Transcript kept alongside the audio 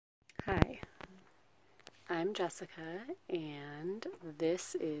I'm Jessica, and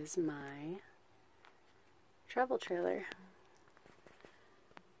this is my travel trailer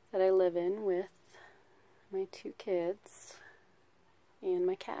that I live in with my 2 kids and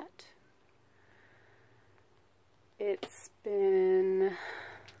my cat. It's been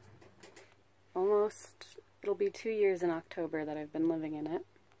it'll be 2 years in October that I've been living in it.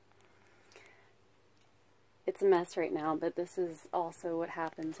 It's a mess right now, but this is also what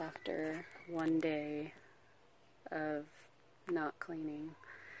happens after one day of not cleaning.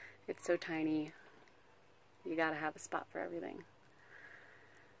 It's so tiny, you gotta have a spot for everything.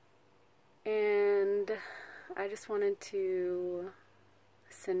 And I just wanted to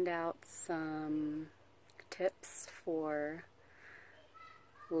send out some tips for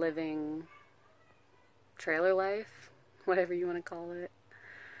living trailer life, whatever you want to call it,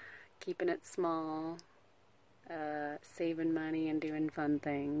 keeping it small, saving money and doing fun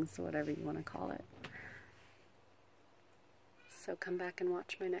things, whatever you want to call it. So come back and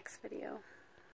watch my next video.